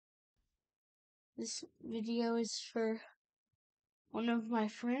This video is for one of my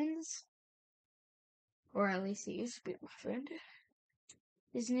friends, or at least he used to be my friend.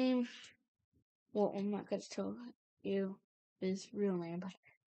 His name, well, I'm not going to tell you his real name, but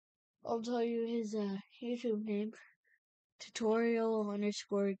I'll tell you his YouTube name,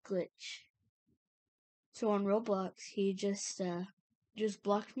 tutorial_glitch. So on Roblox, he just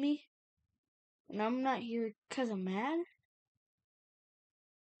blocked me, and I'm not here because I'm mad.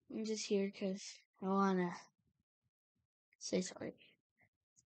 I'm just here because I want to say sorry.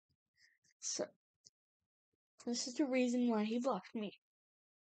 So, this is the reason why he blocked me.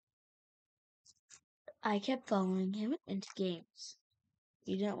 I kept following him into games.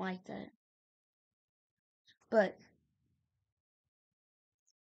 He didn't like that. But,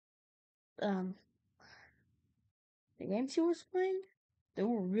 the games he was playing, they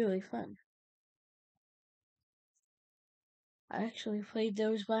were really fun. I actually played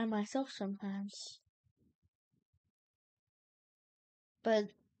those by myself sometimes.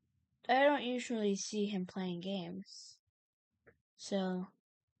 But I don't usually see him playing games. So,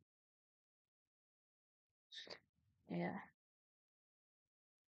 yeah.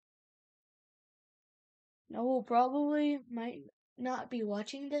 Noel probably might not be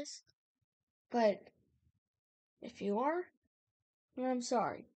watching this, but if you are, then I'm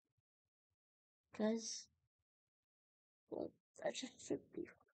sorry. Because, well, that just should be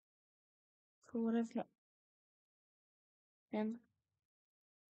for what I've known. And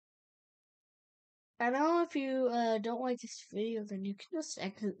I know if you don't like this video, then you can just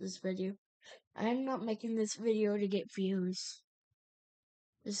exit this video. I'm not making this video to get views.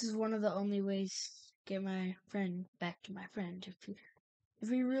 This is one of the only ways to get my friend back to my friend if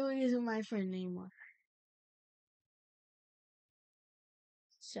he really isn't my friend anymore.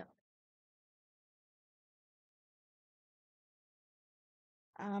 So,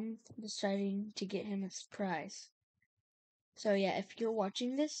 I'm deciding to get him a surprise. So yeah, if you're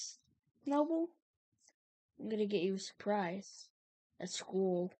watching this, Noble, I'm gonna get you a surprise at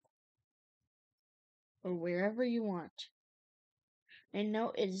school or wherever you want. And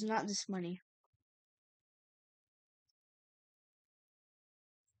no, it is not this money.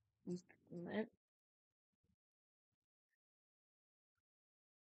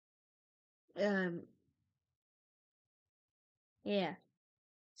 Yeah.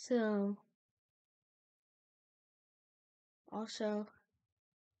 So, also,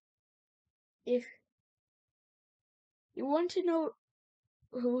 if you want to know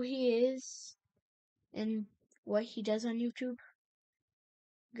who he is and what he does on YouTube,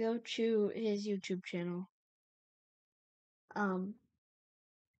 go to his YouTube channel.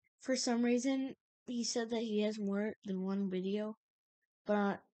 For some reason, he said that he has more than one video, but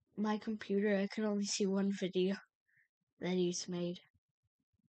on my computer, I can only see one video that he's made.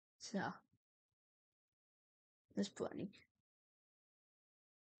 So, that's plenty.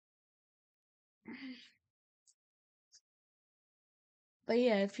 But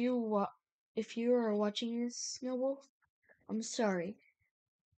yeah, if you are watching this, Noble, I'm sorry.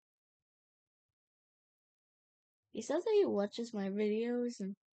 He says that he watches my videos,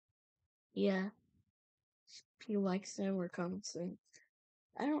 and yeah, he likes them or comments them.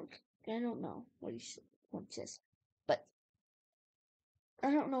 I don't know what he says, but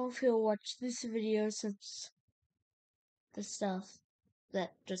I don't know if he'll watch this video since the stuff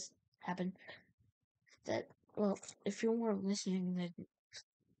that just happened. That, well, if you weren't listening, then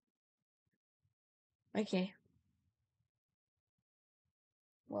okay.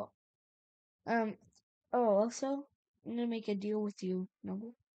 Well, oh, also, I'm gonna make a deal with you,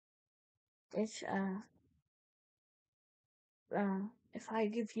 Noble. If I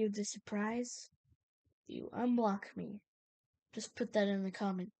give you the surprise, you unblock me. Just put that in the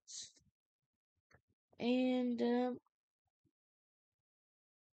comments. And,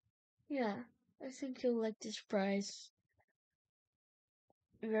 yeah, I think you'll like the surprise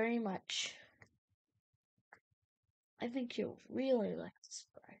very much. I think you'll really like the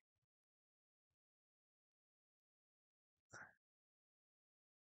surprise.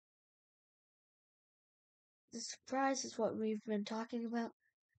 The surprise is what we've been talking about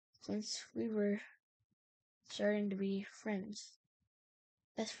since we were starting to be friends.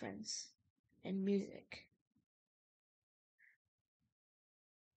 Best friends. In music.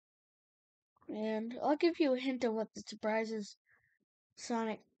 And I'll give you a hint of what the surprise is.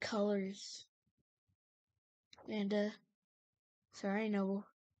 Sonic colors. And, sorry, Noble.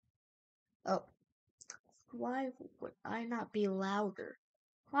 Oh. Why would I not be louder?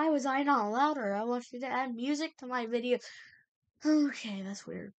 Why was I not louder? I wanted to add music to my video. Okay, that's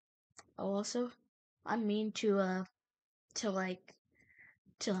weird. Oh, also, I mean to like,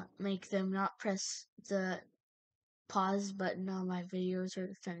 to make them not press the pause button on my videos or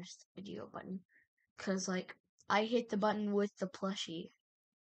the finish the video button. Because, like, I hit the button with the plushie.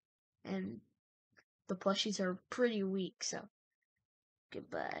 And the plushies are pretty weak, so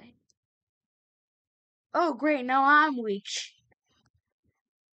goodbye. Oh, great, now I'm weak.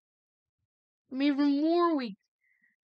 I'm even more weak.